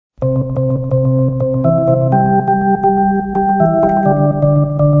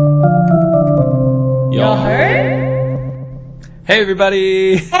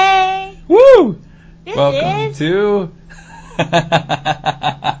everybody! Hey! Woo! This Welcome is to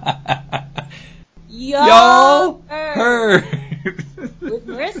Y'all Heard with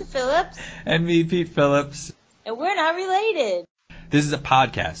Marissa Phillips. And me, Pete Phillips. And we're not related. This is a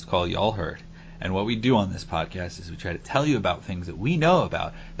podcast called Y'all Heard. And what we do on this podcast is we try to tell you about things that we know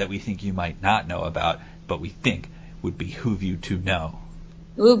about that we think you might not know about, but we think would behoove you to know.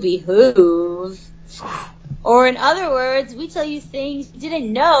 Ooh, behoove. Or in other words, we tell you things you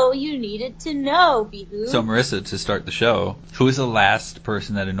didn't know you needed to know, behoove. So Marissa, to start the show, who was the last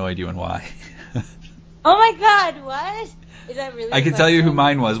person that annoyed you and why? Oh my god, what? Is that really I can tell you who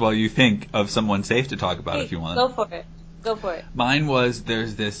mine was while you think of someone safe to talk about if you want. Go for it. Go for it. Mine was,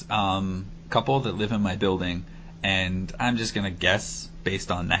 there's this couple that live in my building, and I'm just going to guess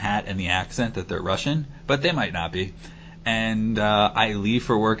based on the hat and the accent that they're Russian, but they might not be. And I leave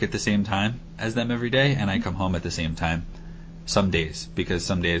for work at the same time as them every day, and I come home at the same time some days, because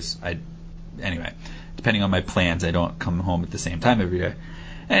some days anyway, depending on my plans, I don't come home at the same time every day.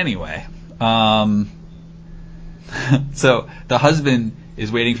 Anyway, so the husband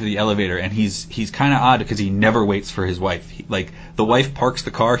is waiting for the elevator, and he's kind of odd because he never waits for his wife. The wife parks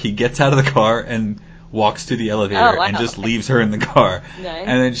the car, he gets out of the car and walks to the elevator and just leaves her in the car. Nice.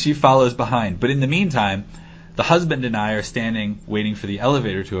 And then she follows behind. But in the meantime, the husband and I are standing waiting for the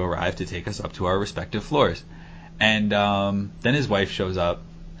elevator to arrive to take us up to our respective floors. And then his wife shows up,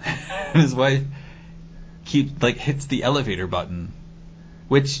 and his wife hits the elevator button,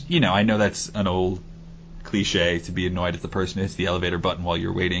 which, I know that's an old cliche to be annoyed if the person hits the elevator button while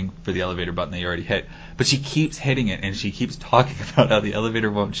you're waiting for the elevator button that you already hit. But she keeps hitting it, and she keeps talking about how the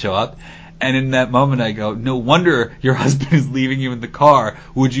elevator won't show up. And in that moment I go, no wonder your husband is leaving you in the car.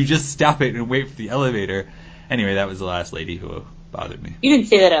 Would you just stop it and wait for the elevator? Anyway, that was the last lady who bothered me. You didn't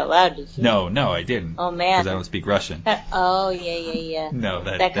say that out loud, did you? No, I didn't. Oh, man. Because I don't speak Russian. Yeah. No,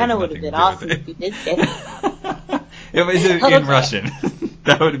 that kind of would have been awesome if you did say that. It was in Russian.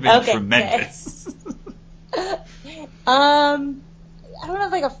 That would have been tremendous. I don't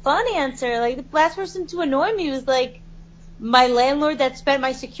have a fun answer. The last person to annoy me was my landlord that spent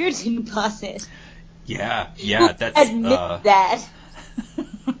my security deposit. Yeah, that's admit that.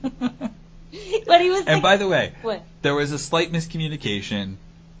 But he was and by the way, what? There was a slight miscommunication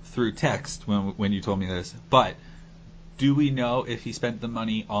through text when you told me this. But do we know if he spent the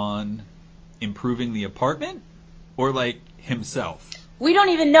money on improving the apartment or himself? We don't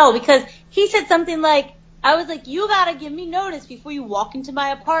even know, because he said something I was you gotta give me notice before you walk into my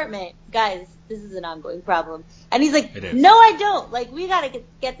apartment. Guys, this is an ongoing problem. And he's no, I don't. We gotta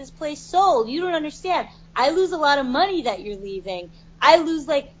get this place sold. You don't understand. I lose a lot of money that you're leaving. I lose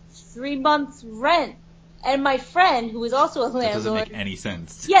 3 months rent. And my friend, who is also a landlord. That doesn't make any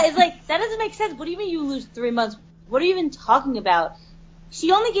sense. Yeah, it's that doesn't make sense. What do you mean you lose 3 months? What are you even talking about?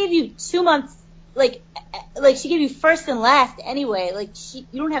 She only gave you 2 months, she gave you first and last anyway. You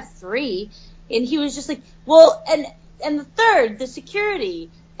don't have 3. And he was just well, and the third, the security.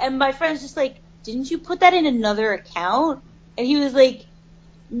 And my friend's just didn't you put that in another account? And he was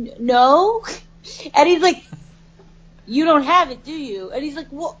no. And he's you don't have it, do you? And he's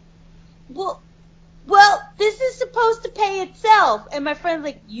well, this is supposed to pay itself. And my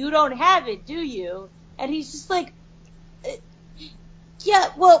friend's you don't have it, do you? And he's just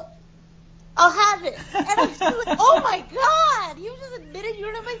yeah, well, I'll have it. And I'm just oh my god, you just admitted you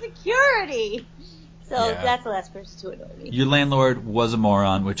don't have my security. So that's the last person to annoy me. Your landlord was a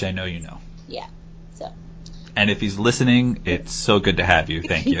moron, which I know you know. Yeah, so. And if he's listening, it's so good to have you.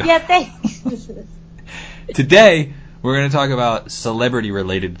 Thank you. Yeah, thanks. Today, we're going to talk about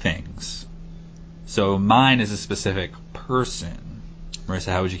celebrity-related things. So mine is a specific person.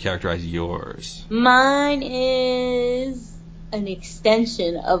 Marissa, how would you characterize yours? Mine is an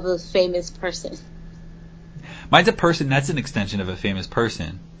extension of a famous person. Mine's a person that's an extension of a famous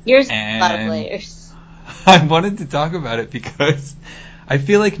person. Yours has a lot of layers. I wanted to talk about it because I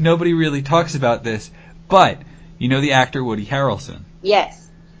feel like nobody really talks about this, but you know the actor Woody Harrelson? Yes,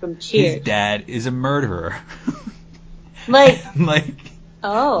 from Cheers. His dad is a murderer.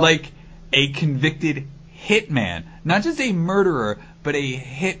 A convicted hitman. Not just a murderer, but a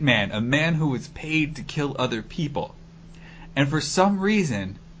hitman. A man who was paid to kill other people. And for some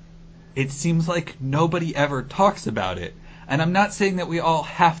reason, it seems like nobody ever talks about it. And I'm not saying that we all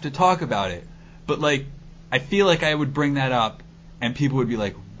have to talk about it, but I feel like I would bring that up and people would be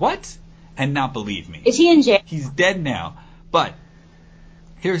like, what? And not believe me. Is he in jail? He's dead now. But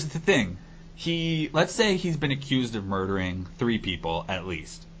here's the thing. Let's say he's been accused of murdering 3 people at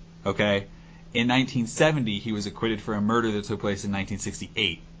least. Okay? In 1970, he was acquitted for a murder that took place in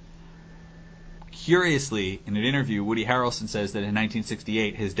 1968. curiously, in an interview, Woody Harrelson says that in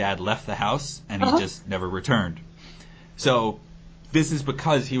 1968 his dad left the house and he just never returned. So this is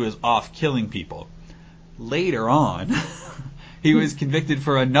because he was off killing people. Later on, he was convicted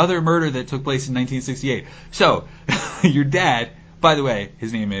for another murder that took place in 1968. So your dad, by the way,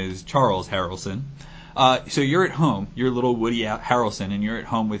 his name is Charles Harrelson. So you're at home, you're little Woody Harrelson, and you're at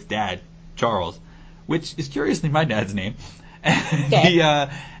home with Dad, Charles, which is curiously my dad's name.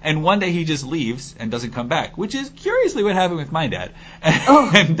 And, and one day he just leaves and doesn't come back, which is curiously what happened with my dad.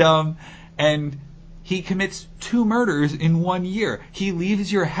 And he commits 2 murders in 1 year. He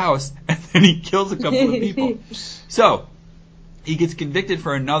leaves your house and then he kills a couple of people. So he gets convicted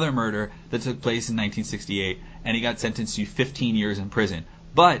for another murder that took place in 1968, and he got sentenced to 15 years in prison.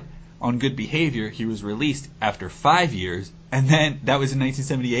 But on good behavior, he was released after 5 years, and then that was in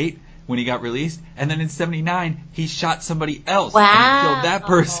 1978 when he got released, and then in 79 he shot somebody else and he killed that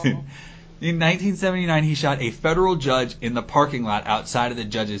person. In 1979 he shot a federal judge in the parking lot outside of the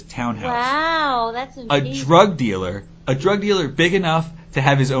judge's townhouse. Wow, that's amazing. A drug dealer big enough to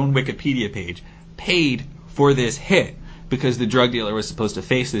have his own Wikipedia page, paid for this hit because the drug dealer was supposed to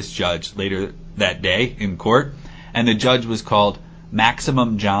face this judge later that day in court, and the judge was called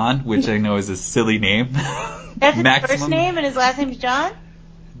Maximum John, which I know is a silly name. That's his first name and his last name is John?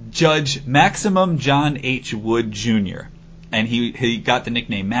 Judge Maximum John H. Wood Jr. And he got the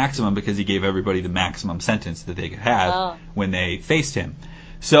nickname Maximum because he gave everybody the maximum sentence that they could have when they faced him.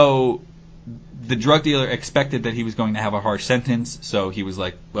 So the drug dealer expected that he was going to have a harsh sentence, so he was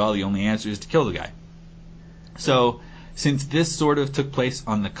like, well, the only answer is to kill the guy. So since this sort of took place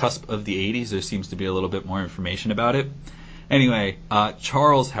on the cusp of the 80s, there seems to be a little bit more information about it. Anyway,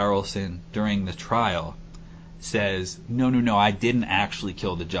 Charles Harrelson, during the trial, says, no, I didn't actually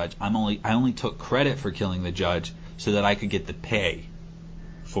kill the judge. I only took credit for killing the judge so that I could get the pay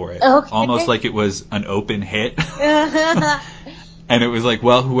for it. Okay. Almost like it was an open hit. And it was like,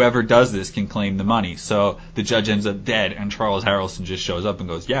 well, whoever does this can claim the money. So the judge ends up dead, and Charles Harrelson just shows up and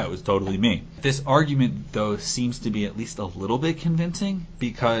goes, yeah, it was totally me. This argument, though, seems to be at least a little bit convincing,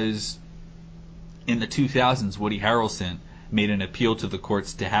 because in the 2000s, Woody Harrelson made an appeal to the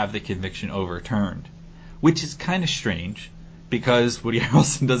courts to have the conviction overturned, which is kind of strange because Woody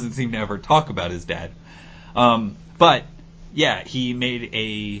Harrelson doesn't seem to ever talk about his dad. But yeah, he made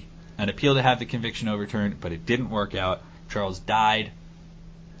an appeal to have the conviction overturned, but it didn't work out. Charles died.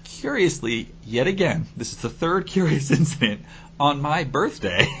 Curiously, yet again, this is the third curious incident on my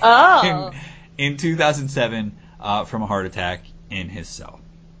birthday in 2007 from a heart attack in his cell.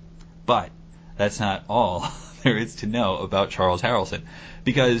 But that's not all there is to know about Charles Harrelson,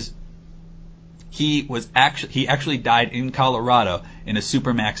 because he actually died in Colorado in a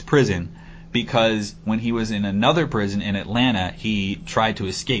Supermax prison, because when he was in another prison in Atlanta, he tried to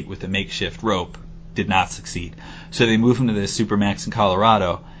escape with a makeshift rope, did not succeed. So they moved him to this Supermax in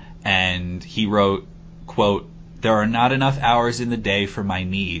Colorado, and he wrote, quote, "There are not enough hours in the day for my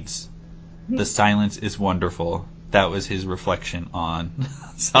needs. The silence is wonderful." That was his reflection on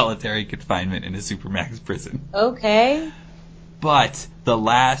solitary confinement in a Supermax prison. Okay. But the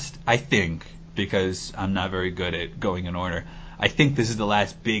last, I think, because I'm not very good at going in order, I think this is the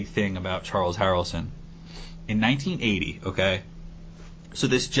last big thing about Charles Harrelson. In 1980, okay, so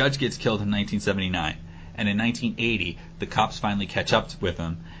this judge gets killed in 1979, and in 1980, the cops finally catch up with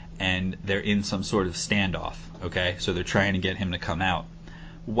him, and they're in some sort of standoff, okay? So they're trying to get him to come out.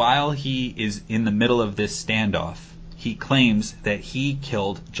 While he is in the middle of this standoff, he claims that he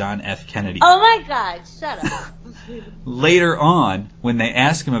killed John F. Kennedy. Oh my God, shut up. Later on, when they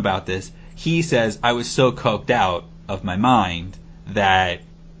ask him about this, he says, I was so coked out of my mind that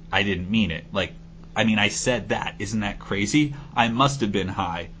I didn't mean it. Like, I mean, I said that. Isn't that crazy? I must have been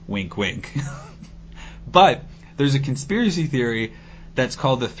high. Wink, wink. But there's a conspiracy theory that's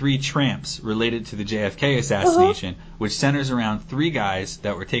called the Three Tramps, related to the JFK assassination, which centers around 3 guys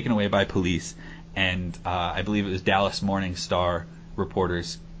that were taken away by police, and I believe it was Dallas Morning Star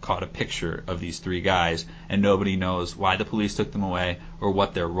reporters caught a picture of these 3 guys, and nobody knows why the police took them away or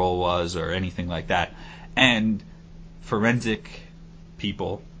what their role was or anything like that. And forensic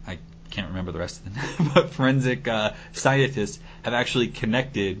people, I can't remember the rest of them, but forensic scientists have actually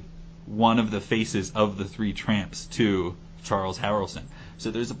connected one of the faces of the 3 Tramps to Charles Harrelson. So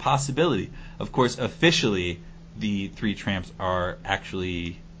there's a possibility. Of course, officially, the 3 Tramps are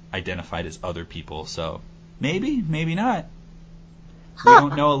actually identified as other people. So maybe, maybe not. We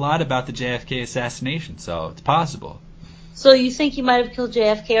don't know a lot about the JFK assassination, so it's possible. So you think he might have killed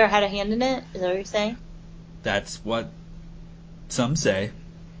JFK or had a hand in it? Is that what you're saying? That's what some say.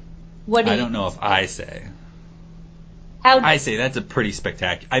 What do I don't know if I say. I say that's a pretty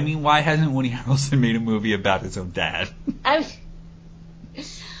spectacular. I mean, why hasn't Woody Harrelson made a movie about his own dad? I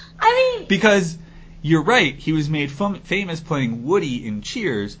mean, because you're right, he was made famous playing Woody in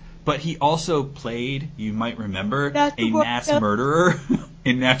Cheers, but he also played, you might remember, a mass murderer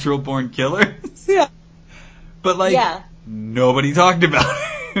in Natural Born Killers. Yeah. But nobody talked about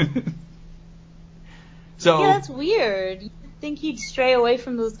it. So yeah, that's weird. You'd think he'd stray away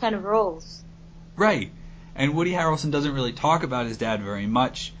from those kind of roles. Right. And Woody Harrelson doesn't really talk about his dad very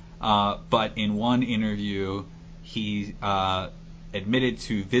much, but in one interview, he admitted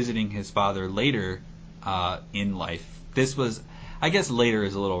to visiting his father later in life. This was, I guess later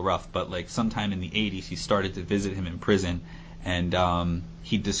is a little rough, but like sometime in the 80s, he started to visit him in prison, and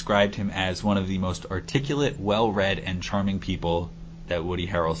he described him as one of the most articulate, well-read, and charming people that Woody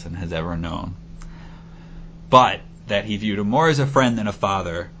Harrelson has ever known. But that he viewed him more as a friend than a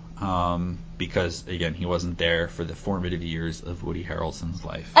father, because, again, he wasn't there for the formative years of Woody Harrelson's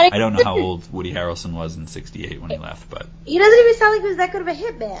life. I don't know how old Woody Harrelson was in '68 when he left, but... He doesn't even sound like he was that good of a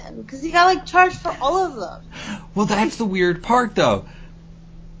hitman, because he got, like, charged for all of them. Well, that's the weird part, though.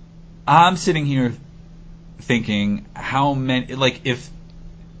 I'm sitting here thinking how many... Like, if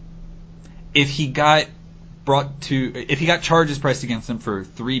he got if he got charges pressed against him for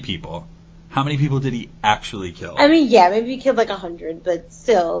 3 people, how many people did he actually kill? I mean, yeah, maybe he killed, like, 100, but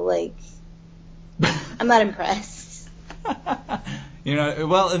still, like... I'm not impressed.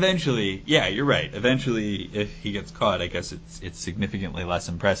 Well, eventually, yeah, you're right. Eventually, if he gets caught, I guess it's significantly less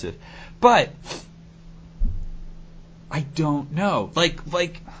impressive. But I don't know. Like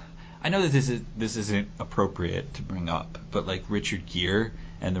I know that this isn't appropriate to bring up, but like Richard Gere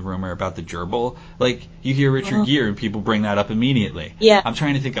and the rumor about the gerbil, like you hear Richard Gere and people bring that up immediately. Yeah. I'm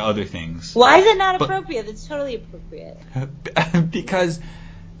trying to think of other things. Why is it not appropriate? It's totally appropriate.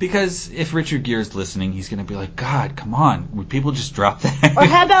 Because if Richard Gere's listening, he's going to be like, God, come on. Would people just drop that? Or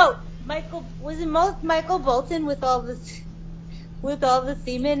how about Michael Bolton with all the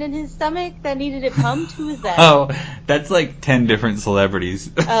semen in his stomach that needed it pumped? Who is that? Oh, that's like 10 different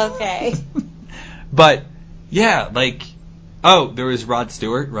celebrities. Okay. But, yeah, there was Rod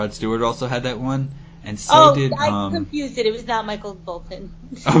Stewart. Rod Stewart also had that one. And so did... I confused it. It was not Michael Bolton.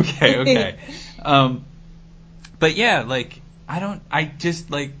 Okay. But yeah,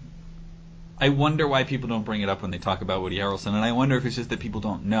 I wonder why people don't bring it up when they talk about Woody Harrelson, and I wonder if it's just that people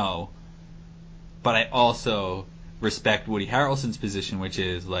don't know. But I also respect Woody Harrelson's position, which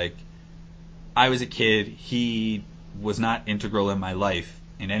is, like, I was a kid, he was not integral in my life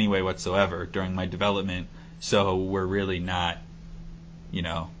in any way whatsoever during my development, so we're really not,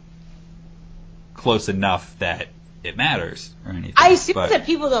 close enough that it matters or anything. I assume that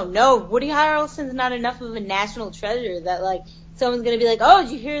people don't know. Woody Harrelson's not enough of a national treasure that, like, someone's going to be like, oh,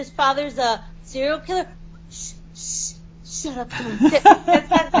 did you hear his father's a serial killer? Shut up. That's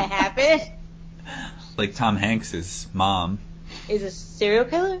not going to happen. Like Tom Hanks' mom. Is a serial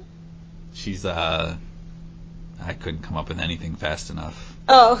killer? She's, I couldn't come up with anything fast enough.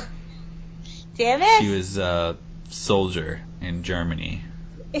 Oh. Damn it. She was a soldier in Germany.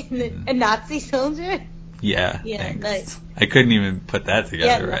 A Nazi soldier? Yeah, thanks. Nice. I couldn't even put that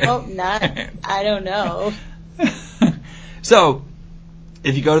together, right? No, not. I don't know. So,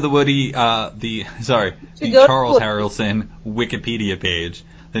 if you go to the Charles Harrelson Wikipedia page,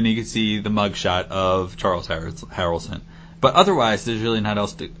 then you can see the mugshot of Charles Harrelson. But otherwise, there's really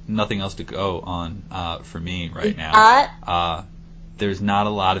nothing else to go on for me right now. There's not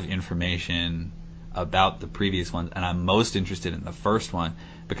a lot of information about the previous ones, and I'm most interested in the first one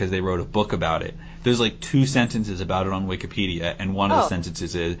because they wrote a book about it. There's like 2 sentences about it on Wikipedia, and one of the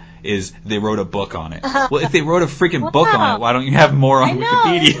sentences is they wrote a book on it. Well, if they wrote a freaking book on it, why don't you have more on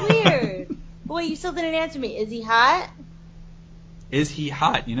Wikipedia? It's weird. Wait, you still didn't answer me. Is he hot? Is he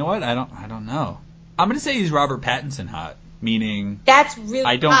hot? You know what? I don't know. I'm gonna say he's Robert Pattinson hot, meaning that's really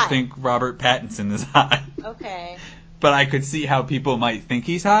I don't think Robert Pattinson is hot. Okay. But I could see how people might think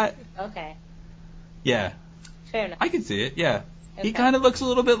he's hot. Okay. Yeah. Fair enough. I could see it. Yeah. Okay. He kind of looks a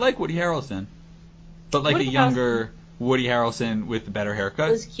little bit like Woody Harrelson. But like a younger Woody Harrelson with a better haircut.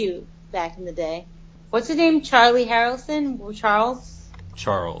 It was cute back in the day. What's his name? Charlie Harrelson? Charles?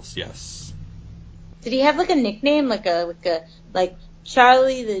 Charles, yes. Did he have like a nickname? Like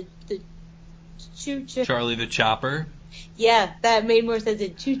Charlie the Choocher? Charlie the Chopper? Yeah, that made more sense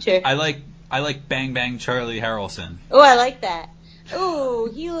than Choocher. I like Bang Bang Charlie Harrelson. Oh, I like that. Oh,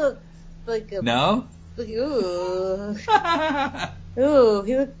 he looks like a... No? Ooh. Ooh,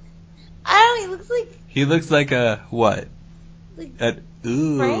 he looks... I don't know, he looks like... He looks like a what? Like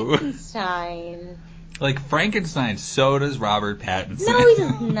ooh. Frankenstein. Like Frankenstein, so does Robert Pattinson. No, he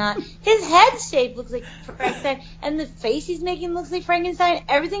does not. His head shape looks like Frankenstein, and the face he's making looks like Frankenstein.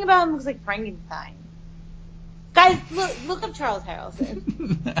 Everything about him looks like Frankenstein. Guys, look up Charles Harrelson.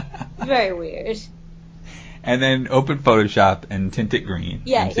 Very weird. And then open Photoshop and tint it green.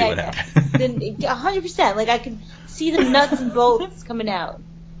 Yeah, and see what happens. Then 100%. Like I can see the nuts and bolts coming out.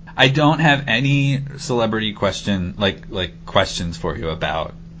 I don't have any celebrity questions for you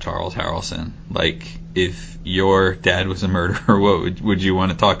about Charles Harrelson. Like, if your dad was a murderer, what would you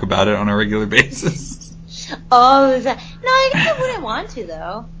want to talk about it on a regular basis? Oh, no, I guess I wouldn't want to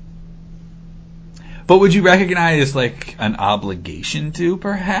though. But would you recognize like an obligation to,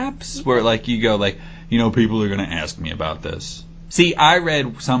 perhaps, where like you go like, people are going to ask me about this. See, I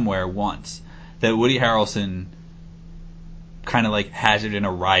read somewhere once that Woody Harrelson kind of like has it in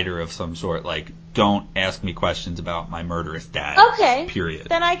a rider of some sort, like, don't ask me questions about my murderous dad. Okay. Period.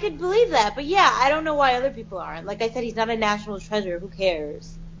 Then I could believe that. But yeah, I don't know why other people aren't. Like I said, he's not a national treasure. Who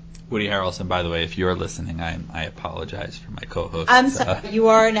cares? Woody Harrelson, by the way, if you're listening, I apologize for my co-host. I'm sorry. You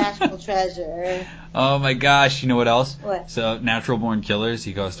are a national treasure. Oh my gosh, you know what else? What? So, Natural Born Killers,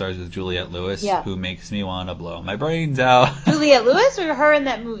 he co-stars with Juliette Lewis, yeah. who makes me want to blow my brains out. Juliette Lewis or her in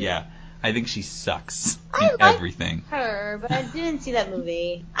that movie? Yeah. I think she sucks I in like everything. her, but I didn't see that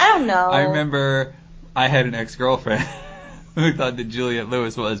movie. I don't know. I remember I had an ex-girlfriend who thought that Juliette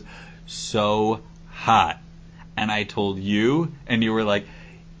Lewis was so hot. And I told you, and you were like,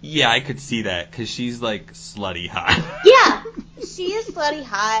 yeah, I could see that, because she's, like, slutty hot. Yeah, she is slutty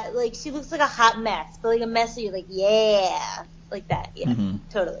hot. Like, she looks like a hot mess, but, like, a mess that you're like, yeah. Like that, yeah,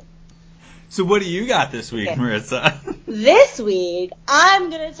 totally. So what do you got this week, Marissa? This week, I'm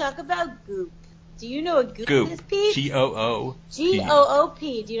going to talk about Goop. Do you know what Goop is, Pete? G-O-O.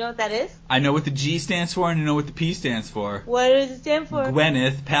 G-O-O-P. Do you know what that is? I know what the G stands for, and I know what the P stands for. What does it stand for?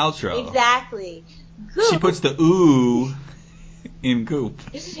 Gwyneth Paltrow. Exactly. Goop. She puts the ooh in Goop.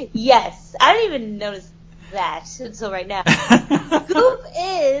 Yes. I didn't even notice that until right now. Goop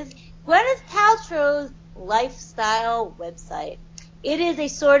is Gwyneth Paltrow's lifestyle website. It is a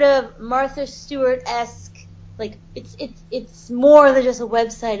sort of Martha Stewart-esque, like, it's more than just a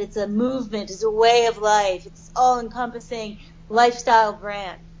website. It's a movement. It's a way of life. It's all-encompassing lifestyle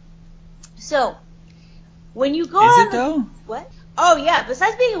brand. So, when you go Is it, though? What? Oh, yeah.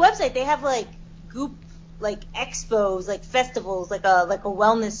 Besides being a website, they have, like, Goop, like, expos, like, festivals, like a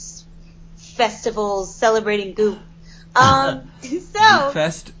wellness festivals celebrating Goop. Goop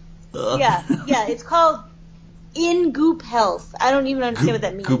Fest? Yeah, it's called In Goop Health. I don't even understand what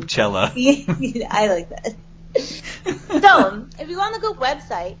that means. Goopchella. I like that. So, if you go on the Goop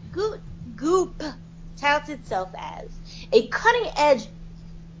website, Goop touts itself as a cutting-edge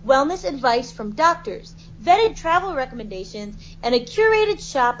wellness advice from doctors, vetted travel recommendations, and a curated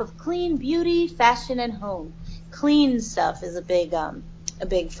shop of clean beauty, fashion, and home. Clean stuff is a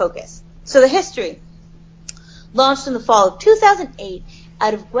big focus. So the history. Launched in the fall of 2008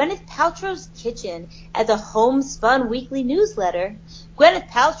 out of Gwyneth Paltrow's kitchen as a homespun weekly newsletter, Gwyneth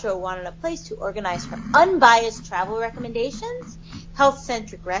Paltrow wanted a place to organize her unbiased travel recommendations,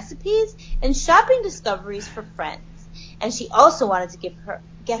 health-centric recipes, and shopping discoveries for friends. And she also wanted to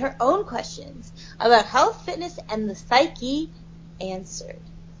get her own questions about health, fitness, and the psyche answered.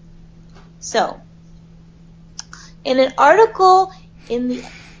 So, in an article in the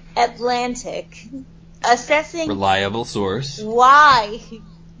Atlantic assessing reliable source why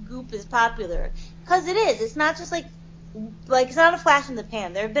Goop is popular, because it is. It's not just like it's not a flash in the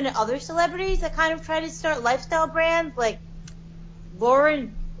pan. There have been other celebrities that kind of try to start lifestyle brands, like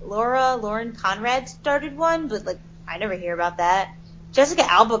Lauren Conrad started one, but like I never hear about that. Jessica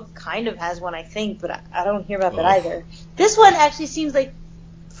Alba kind of has one, I think, but I don't hear about that either. This one actually seems like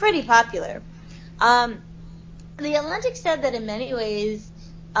pretty popular. The Atlantic said that in many ways,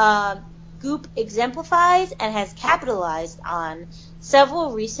 Goop exemplifies and has capitalized on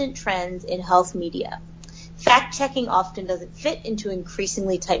several recent trends in health media. Fact-checking often doesn't fit into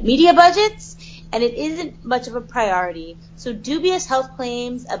increasingly tight media budgets, and it isn't much of a priority, so dubious health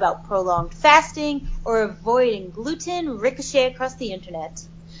claims about prolonged fasting or avoiding gluten ricochet across the internet.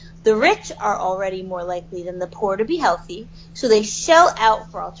 The rich are already more likely than the poor to be healthy, so they shell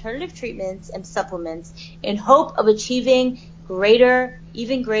out for alternative treatments and supplements in hope of achieving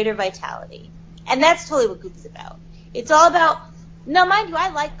even greater vitality. And that's totally what Goop is about. It's all about, now mind you, I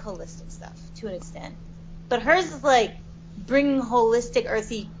like holistic stuff to an extent, but hers is like bringing holistic,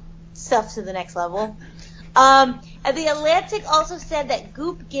 earthy stuff to the next level. And the Atlantic also said that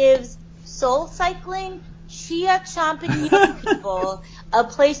Goop gives soul cycling, chia chomping young people a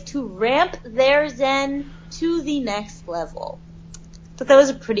place to ramp their zen to the next level. But that was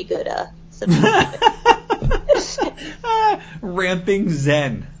a pretty good Ramping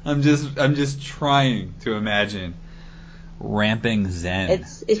Zen. I'm just trying to imagine ramping Zen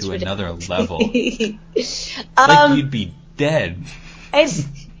It's to ridiculous. another level. Like you'd be dead.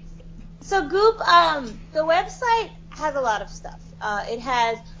 So Goop, the website has a lot of stuff. It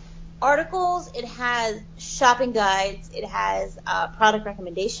has articles, it has shopping guides, it has product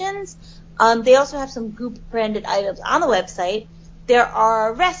recommendations. They also have some Goop branded items on the website. There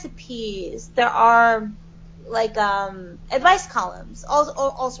are recipes. There are like advice columns,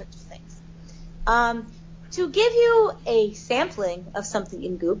 all sorts of things. To give you a sampling of something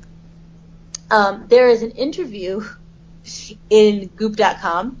in Goop, there is an interview in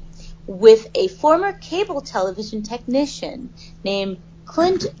Goop.com with a former cable television technician named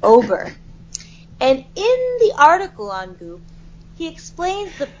Clint Ober. And in the article on Goop, he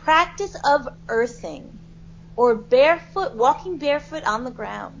explains the practice of earthing, or walking barefoot on the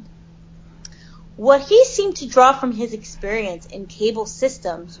ground. What he seemed to draw from his experience in cable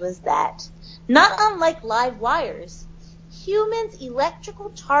systems was that, not unlike live wires, humans'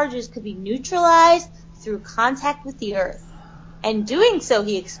 electrical charges could be neutralized through contact with the earth. And doing so,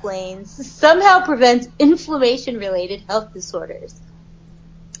 he explains, somehow prevents inflammation-related health disorders.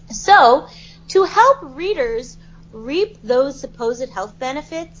 So, to help readers reap those supposed health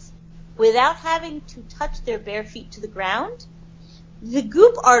benefits without having to touch their bare feet to the ground, the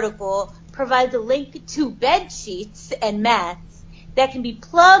Goop article provides a link to bed sheets and mats that can be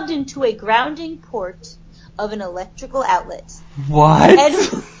plugged into a grounding port of an electrical outlet. What? And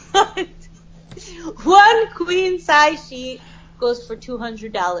one queen-size sheet goes for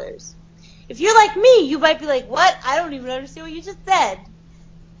 $200. If you're like me, you might be like, what? I don't even understand what you just said.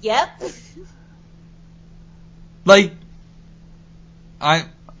 Yep. Like,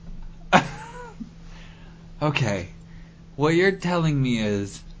 okay. What you're telling me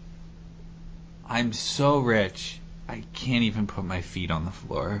is, I'm so rich, I can't even put my feet on the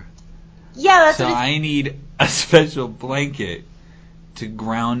floor. Yeah, that's so what I need a special blanket to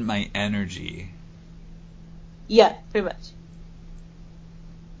ground my energy. Yeah, pretty much.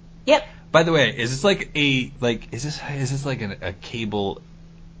 Yep. By the way, is this like is this like a cable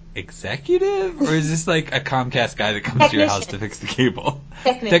executive, or is this like a Comcast guy that comes to your house to fix the cable?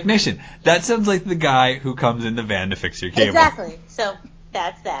 Technician. That sounds like the guy who comes in the van to fix your cable. Exactly. So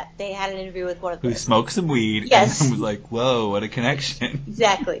that's that. They had an interview with one of them. Who smoked some weed Yes. and was like, whoa, what a connection.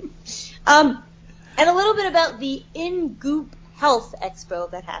 Exactly. And a little bit about the In Goop Health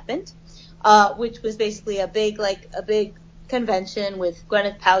Expo that happened, which was basically a big convention with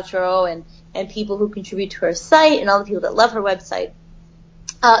Gwyneth Paltrow and people who contribute to her site and all the people that love her website.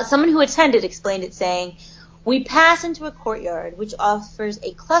 Someone who attended explained it saying, "We pass into a courtyard which offers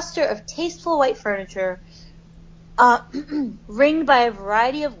a cluster of tasteful white furniture ringed by a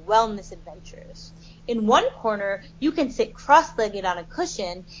variety of wellness adventures. In one corner, you can sit cross-legged on a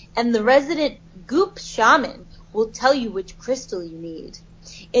cushion, and the resident Goop shaman will tell you which crystal you need.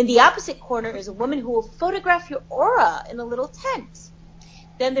 In the opposite corner is a woman who will photograph your aura in a little tent.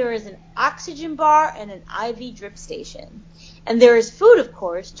 Then there is an oxygen bar and an IV drip station. And there is food, of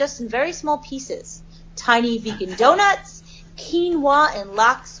course, just in very small pieces. Tiny vegan donuts, quinoa and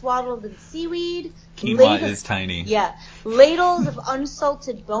lox swaddled in seaweed. Quinoa is tiny. Yeah. Ladles of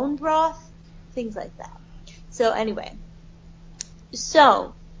unsalted bone broth, things like that. So anyway.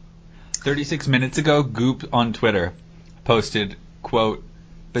 36 minutes ago, Goop on Twitter posted, quote,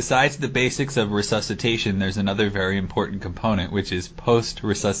 "Besides the basics of resuscitation, there's another very important component, which is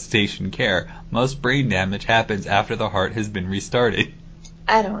post-resuscitation care. Most brain damage happens after the heart has been restarted."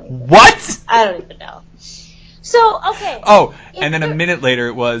 I don't even know. What? I don't even know. So, okay. Oh, and then a minute later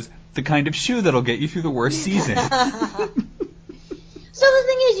it was the kind of shoe that'll get you through the worst season. So the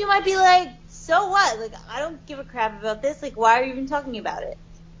thing is, you might be like, so what? Like, I don't give a crap about this. Like, why are you even talking about it?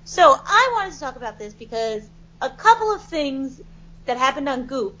 So I wanted to talk about this because a couple of things that happened on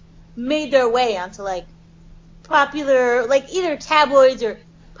Goop made their way onto, like, popular, like, either tabloids or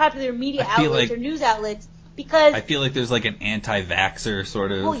popular media outlets or news outlets because... I feel like there's, like, an anti-vaxxer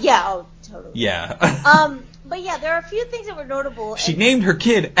sort of... Well, yeah, oh, totally. Yeah. But yeah, there are a few things that were notable. She named her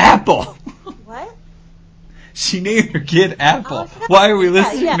kid Apple! What? She named her kid Apple. Why are we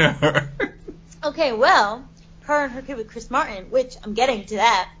listening to her? Okay, well, her and her kid with Chris Martin, which I'm getting to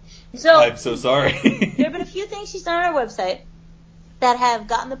that. So I'm so sorry. There have been a few things she's done on her website that have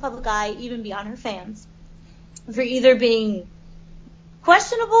gotten the public eye, even beyond her fans, for either being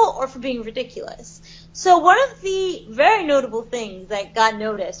questionable or for being ridiculous. So one of the very notable things that got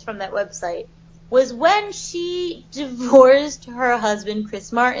noticed from that website was when she divorced her husband,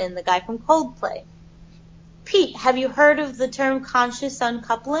 Chris Martin, the guy from Coldplay. Pete, have you heard of the term conscious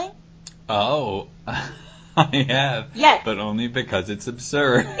uncoupling? Oh, I have. Yes. But only because it's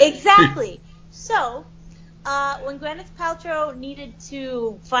absurd. Exactly. So, when Gwyneth Paltrow needed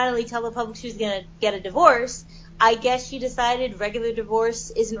to finally tell the public she was going to get a divorce, I guess she decided regular divorce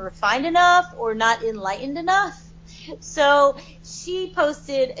isn't refined enough or not enlightened enough. So she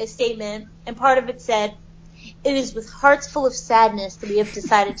posted a statement, and part of it said, "It is with hearts full of sadness that we have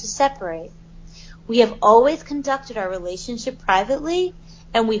decided to separate. We have always conducted our relationship privately,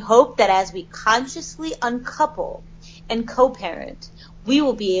 and we hope that as we consciously uncouple and co-parent, we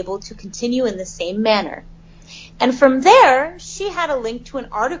will be able to continue in the same manner." And from there, she had a link to an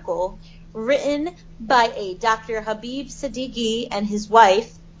article written by a Dr. Habib Siddiqui and his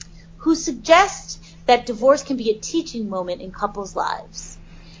wife, who suggest that divorce can be a teaching moment in couples' lives.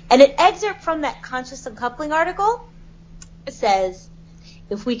 And an excerpt from that conscious uncoupling article says,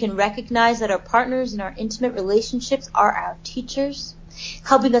 "If we can recognize that our partners in our intimate relationships are our teachers,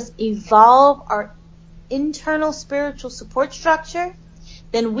 helping us evolve our internal spiritual support structure,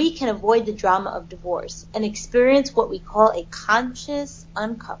 then we can avoid the drama of divorce and experience what we call a conscious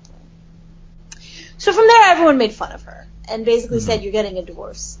uncoupling." So from there, everyone made fun of her and basically said, "You're getting a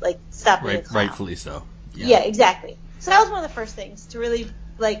divorce. Like, stop being a clown." Rightfully so. Yeah, exactly. So that was one of the first things to really,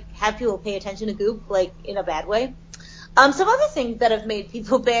 have people pay attention to Goop, in a bad way. Some other things that have made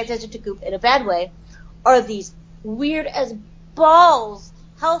people pay attention to Goop in a bad way are these weird as balls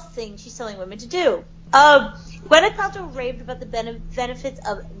health things she's telling women to do. Gwyneth Paltrow raved about the benefits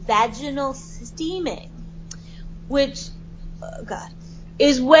of vaginal steaming, which, oh God,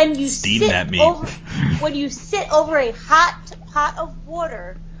 is when you when you sit over a hot pot of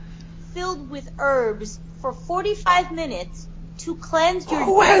water filled with herbs for 45 minutes to cleanse your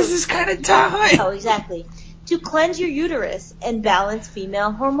Who has this kind of time? Oh, exactly. To cleanse your uterus and balance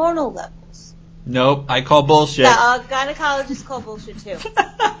female hormonal levels. Nope, I call bullshit. Yeah, gynecologists call bullshit too.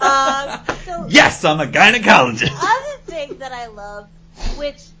 Yes, I'm a gynecologist. Other thing that I love,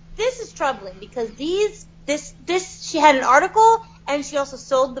 which this is troubling because she had an article and she also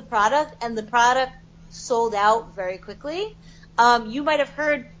sold the product, and the product sold out very quickly. You might have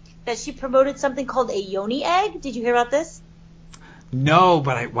heard that she promoted something called a yoni egg. Did you hear about this? No,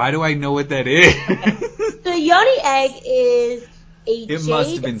 but why do I know what that is? The yoni egg is a jade... It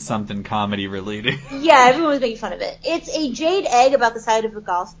must have been something comedy related. Yeah, everyone was making fun of it. It's a jade egg about the size of a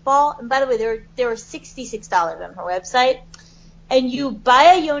golf ball. And by the way, there were $66 on her website. And you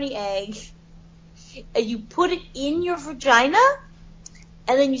buy a yoni egg, and you put it in your vagina,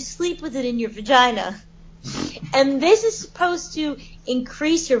 and then you sleep with it in your vagina. And this is supposed to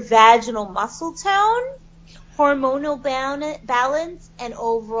increase your vaginal muscle tone, hormonal balance, and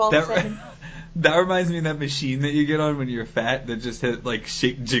overall That reminds me of that machine that you get on when you're fat that just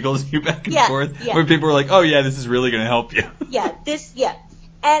jiggles you back and forth. Yeah. Where people are like, "Oh yeah, this is really going to help you." And it's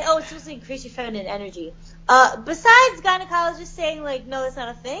supposed to increase your feminine energy. Besides gynecologists saying no, that's not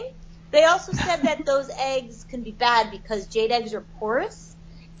a thing, they also said that those eggs can be bad because jade eggs are porous.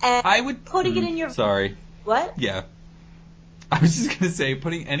 And putting it in your... Sorry. What? Yeah. I was just going to say,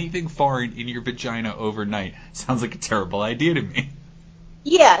 putting anything foreign in your vagina overnight sounds like a terrible idea to me.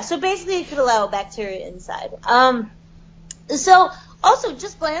 Yeah, so basically it could allow bacteria inside. So, also,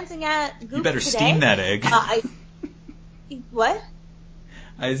 just glancing at Goop today... You better steam that egg. What?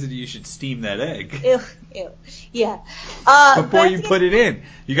 I said you should steam that egg. Ew. Yeah. Before you put it in.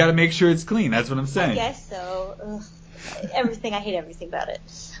 You got to make sure it's clean. That's what I'm saying. I guess so. Ugh. I hate everything about it.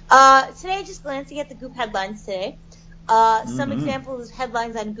 Today, just glancing at the Goop headlines today. Some examples of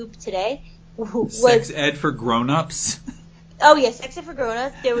headlines on Goop today. Sex ed for grown-ups. Oh, yeah, sex ed for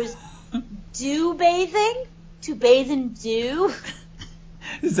grown-ups. There was dew bathing. To bathe in dew.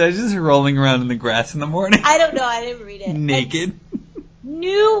 Is that just rolling around in the grass in the morning? I don't know. I didn't read it. Naked.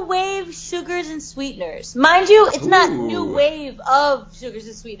 New wave sugars and sweeteners. Mind you, it's not new wave of sugars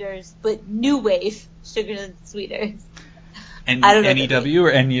and sweeteners, but new wave sugars and sweeteners. N-E-W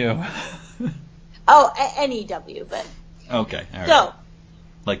or N-U? Oh, N-E-W, but... Okay, all right. So...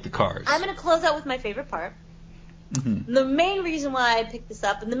 Like the cars. I'm going to close out with my favorite part. Mm-hmm. The main reason why I picked this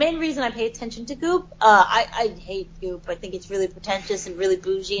up, and the main reason I pay attention to Goop, I hate Goop. I think it's really pretentious and really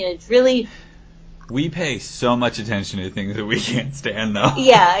bougie, and it's really... We pay so much attention to things that we can't stand, though.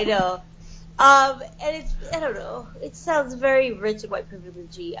 Yeah, I know. And it's, I don't know, it sounds very rich and white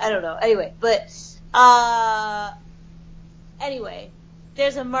privilegey. I don't know. Anyway, anyway,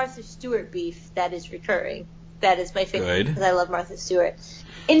 there's a Martha Stewart beef that is recurring. That is my favorite because I love Martha Stewart.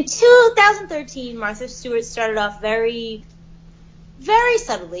 In 2013, Martha Stewart started off very, very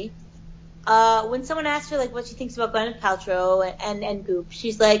subtly. When someone asked her what she thinks about Gwyneth Paltrow and Goop,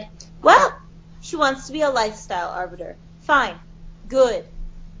 she's like, well, she wants to be a lifestyle arbiter. Fine. Good.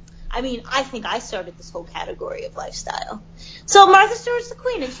 I mean, I think I started this whole category of lifestyle. So Martha Stewart's the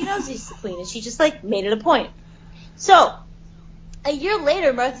queen, and she knows she's the queen, and she just, like, made it a point. So, a year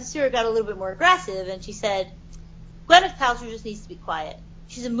later, Martha Stewart got a little bit more aggressive, and she said, Gwyneth Paltrow just needs to be quiet.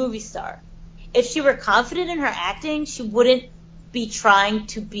 She's a movie star. If she were confident in her acting, she wouldn't be trying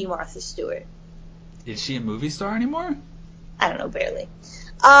to be Martha Stewart. Is she a movie star anymore? I don't know, barely.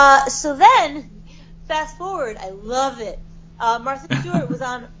 So then, fast forward, I love it. Martha Stewart was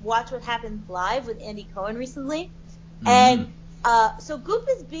on Watch What Happens Live with Andy Cohen recently. And so Goop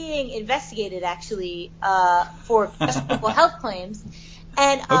is being investigated, actually, for questionable health claims.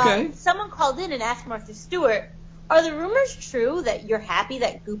 And someone called in and asked Martha Stewart, are the rumors true that you're happy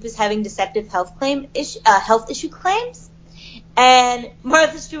that Goop is having deceptive health issue claims? And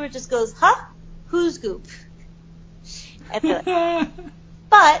Martha Stewart just goes, huh? Who's Goop?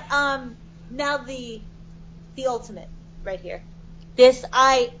 But now the ultimate right here. This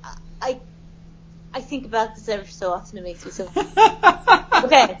I think about this every so often. It makes me so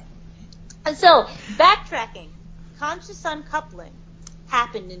okay. And so backtracking, conscious uncoupling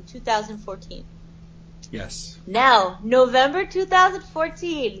happened in 2014. Yes. Now, November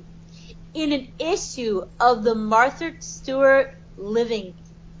 2014, in an issue of the Martha Stewart Living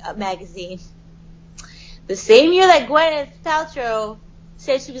magazine, the same year that Gwyneth Paltrow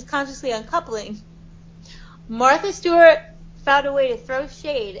said she was consciously uncoupling, Martha Stewart found a way to throw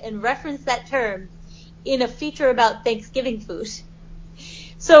shade and reference that term in a feature about Thanksgiving food.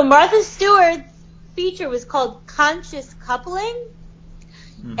 So Martha Stewart's feature was called Conscious Coupling,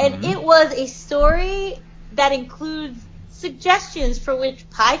 and it was a story that includes suggestions for which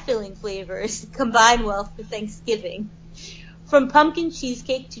pie-filling flavors combine well for Thanksgiving, from pumpkin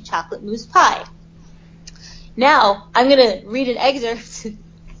cheesecake to chocolate mousse pie. Now, I'm going to read an excerpt,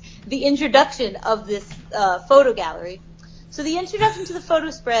 the introduction of this photo gallery. So the introduction to the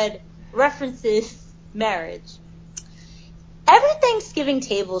photo spread references marriage. Every Thanksgiving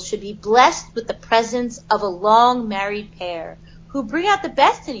table should be blessed with the presence of a long married pair who bring out the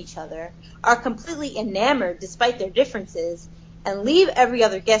best in each other, are completely enamored despite their differences, and leave every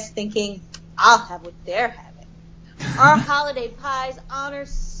other guest thinking, I'll have what they're having. Our holiday pies honor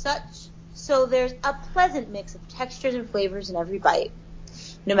such, so there's a pleasant mix of textures and flavors in every bite.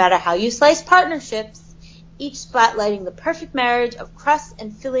 No matter how you slice partnerships, each spotlighting the perfect marriage of crust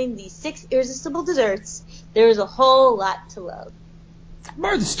and filling these 6 irresistible desserts, there is a whole lot to love.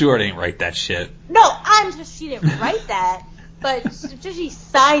 Martha Stewart ain't write that shit. No, I'm just, she didn't write that, but she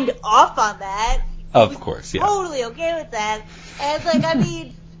signed off on that. Of course, yeah. Totally okay with that. And it's like, I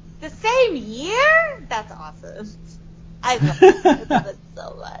mean, the same year? That's awesome. I love it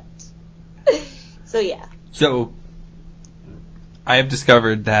so much. So, yeah. So, I have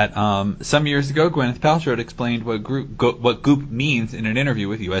discovered that some years ago, Gwyneth Paltrow explained what Goop means in an interview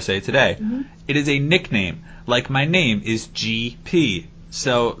with USA Today. Mm-hmm. It is a nickname, like my name is GP.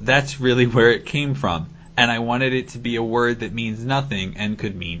 So that's really where it came from. And I wanted it to be a word that means nothing and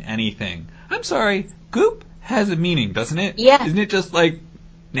could mean anything. I'm sorry, Goop has a meaning, doesn't it? Yeah. Isn't it just like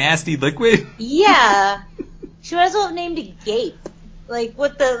nasty liquid? Yeah. She might as well have named it Gape. Like,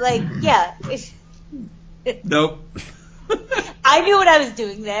 what the, like, yeah. Nope. I knew what I was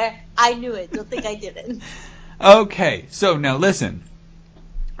doing there. I knew it. Don't think I didn't. Okay, so now listen.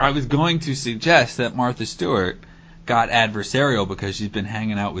 I was going to suggest that Martha Stewart got adversarial because she's been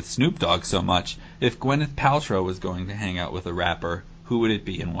hanging out with Snoop Dogg so much. If Gwyneth Paltrow was going to hang out with a rapper, who would it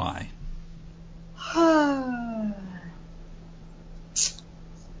be and why?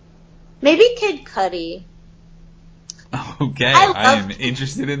 Maybe Kid Cudi. Okay, I am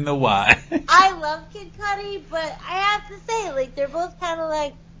interested in the why. I love Kid Cudi, but I have to say, like, they're both kind of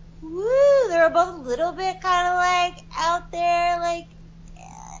like, woo, they're both a little bit kind of like out there, like,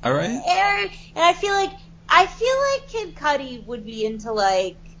 all right. And I feel like Kid Cudi would be into,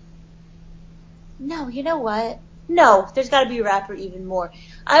 like, no, you know what? No, there's got to be a rapper even more.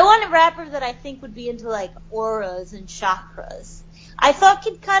 I want a rapper that I think would be into, like, auras and chakras. I thought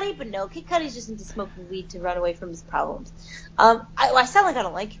Kid Cudi, but no, Kid Cudi's just into smoking weed to run away from his problems. I sound like I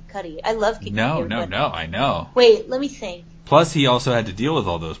don't like Kid Cudi. I love Kid Cudi. No, I know. Wait, let me think. Plus, he also had to deal with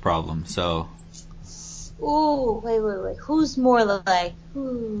all those problems, so. Ooh, wait. Who's more like?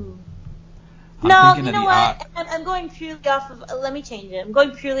 Ooh. No, you know what? I'm going purely off of. Let me change it. I'm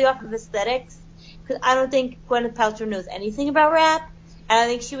going purely off of aesthetics because I don't think Gwyneth Paltrow knows anything about rap, and I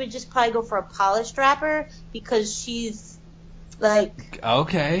think she would just probably go for a polished rapper because she's like.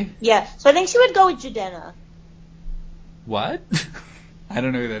 Okay. Yeah, so I think she would go with Jadena. What? I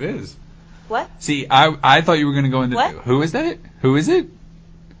don't know who that is. What? See, I thought you were going to go into. What? Who is that? Who is it?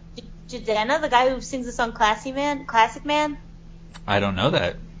 Jadena, the guy who sings the song Classic Man? I don't know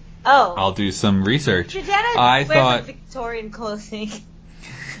that. Oh. I'll do some research. Jordana I wears thought Victorian clothing.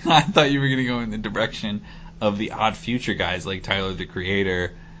 I thought you were going to go in the direction of the Odd Future guys like Tyler the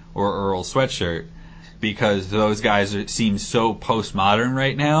Creator or Earl Sweatshirt, because those guys seem so postmodern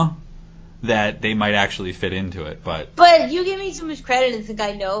right now that they might actually fit into it. But you give me too much credit and think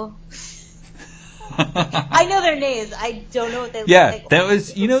I know. I know their names. I don't know what they look like.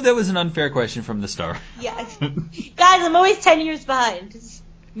 That was an unfair question from the start. Yeah. Guys, I'm always 10 years behind,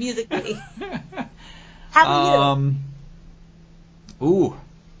 musically. How about you? Ooh.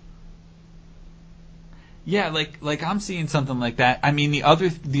 Yeah, like I'm seeing something like that. I mean, the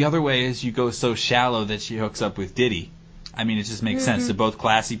other way is you go so shallow that she hooks up with Diddy. I mean, it just makes sense. They're both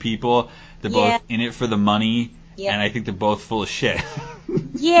classy people. They're both in it for the money, and I think they're both full of shit.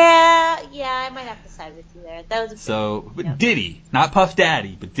 Yeah, I might have to side with you there. That was but Diddy, not Puff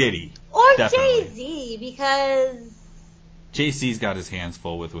Daddy, but Diddy. Or Definitely. Jay-Z, because Jay-Z's got his hands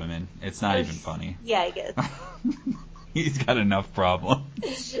full with women. It's not even funny. Yeah, I guess. He's got enough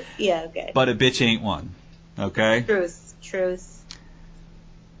problems. Yeah, okay. But a bitch ain't one. Okay? Truth.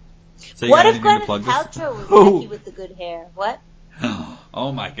 So what if Gwyneth Paltrow was lucky with the good hair? What?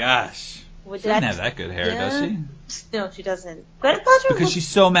 Oh my gosh. She doesn't have that good hair, does she? No, she doesn't. Gwyneth Paltrow because she's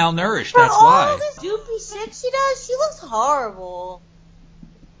so malnourished, that's why. For all this doopy shit she does, she looks horrible.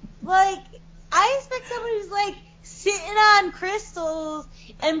 Like, I expect somebody who's, like, sitting on crystals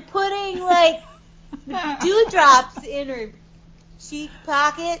and putting, like, dewdrops in her cheek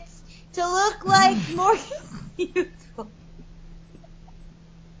pockets to look like more youthful.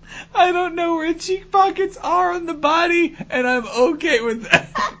 I don't know where cheek pockets are on the body, and I'm okay with that.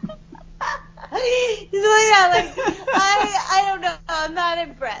 I don't know. I'm not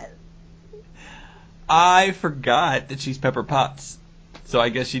impressed. I forgot that she's Pepper Potts. So I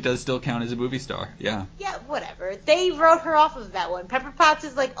guess she does still count as a movie star. Yeah. Yeah, whatever. They wrote her off of that one. Pepper Potts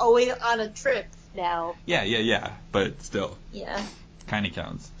is, like, always on a trip now. Yeah. But still. Yeah. Kind of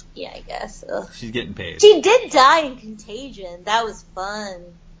counts. Yeah, I guess. Ugh. She's getting paid. She did die in Contagion. That was fun.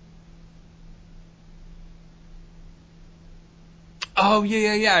 Oh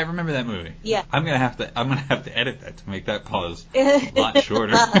yeah. I remember that movie. Yeah. I'm gonna have to edit that to make that pause a lot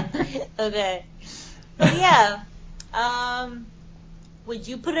shorter. Okay. But yeah. Would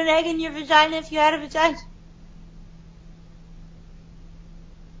you put an egg in your vagina if you had a vagina?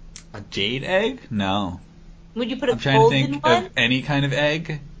 A jade egg? No. Would you put a I'm trying to think one? of any kind of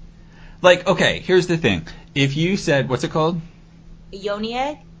egg. Like, okay, here's the thing. If you said, what's it called? A yoni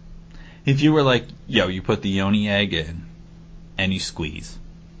egg? If you were like, yo, you put the yoni egg in, and you squeeze,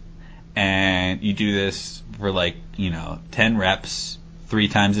 and you do this for 10 reps 3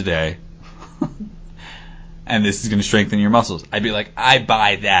 times a day, and this is going to strengthen your muscles, I'd be like, I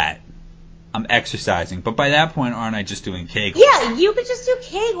buy that. I'm exercising. But by that point, aren't I just doing Kegels? Yeah, you could just do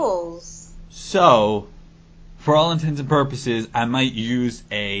Kegels. So, for all intents and purposes, I might use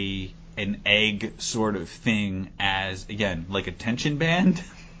an egg sort of thing as, again, like a tension band.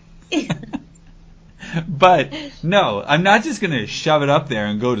 But, no, I'm not just going to shove it up there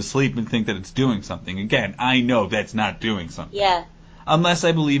and go to sleep and think that it's doing something. Again, I know that's not doing something. Yeah. Unless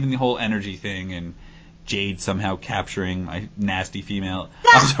I believe in the whole energy thing and Jade somehow capturing my nasty female...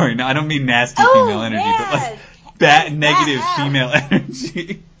 I'm sorry, no, I don't mean nasty female energy, but like bad, negative female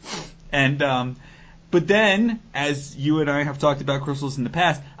energy. And, but then, as you and I have talked about crystals in the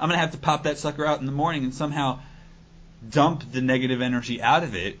past, I'm going to have to pop that sucker out in the morning and somehow dump the negative energy out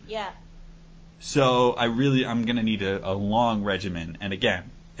of it. Yeah. So I'm going to need a long regimen. And again,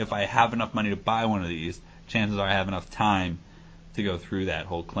 if I have enough money to buy one of these, chances are I have enough time to go through that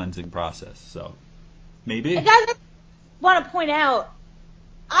whole cleansing process. So maybe. And guys, I want to point out,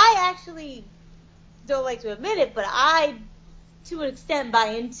 I actually don't like to admit it, but I, to an extent, buy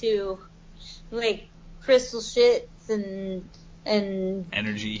into like crystal shits and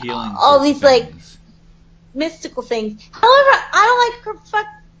energy healing. All these like mystical things. However, I don't like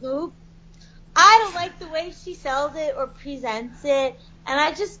her I don't like the way she sells it or presents it, and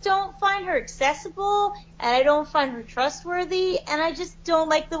I just don't find her accessible, and I don't find her trustworthy, and I just don't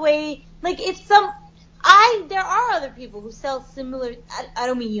like the way, like, there are other people who sell similar, I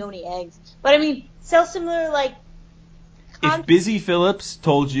don't mean yoni eggs, but I mean, sell similar, like, if Busy Phillips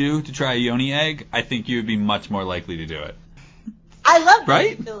told you to try a yoni egg, I think you would be much more likely to do it. I love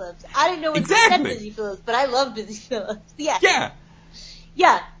right? Busy Phillips. I didn't know what exactly. said Busy Phillips, but I love Busy Phillips. Yeah. Yeah.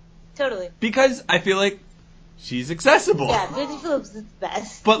 Yeah. Totally. Because I feel like she's accessible. Yeah, Busy Phillips is the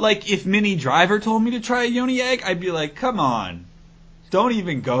best. But, like, if Minnie Driver told me to try a yoni egg, I'd be like, come on. Don't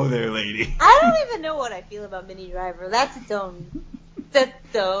even go there, lady. I don't even know what I feel about Minnie Driver. That's its own Death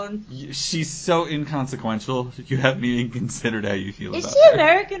Stone. She's so inconsequential. You haven't even considered how you feel Is about she her.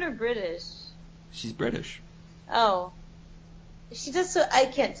 American or British? She's British. Oh. She does so. I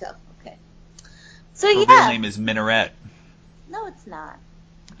can't tell. Okay. So Her yeah. real name is Minaret. No, it's not.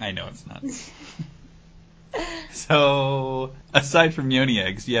 I know it's not. So, aside from Yoni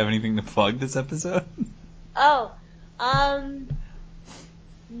Eggs, do you have anything to plug this episode? Oh.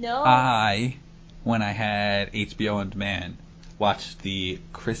 No. When I had HBO On Demand, watched the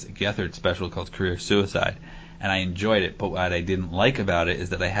Chris Gethard special called Career Suicide, and I enjoyed it, but what I didn't like about it is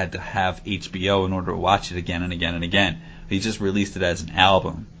that I had to have HBO in order to watch it again and again and again. He just released it as an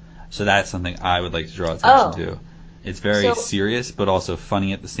album, so that's something I would like to draw attention to. It's very serious, but also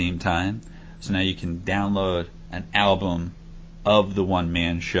funny at the same time, so now you can download an album of the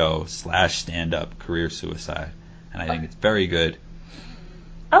one-man show / stand-up Career Suicide, and I think it's very good.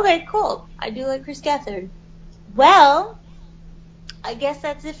 Okay, cool. I do like Chris Gethard. Well, I guess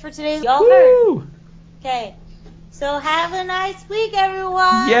that's it for today. Y'all heard. Okay. So have a nice week,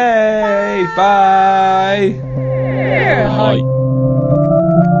 everyone. Yay! Bye! Bye. Bye.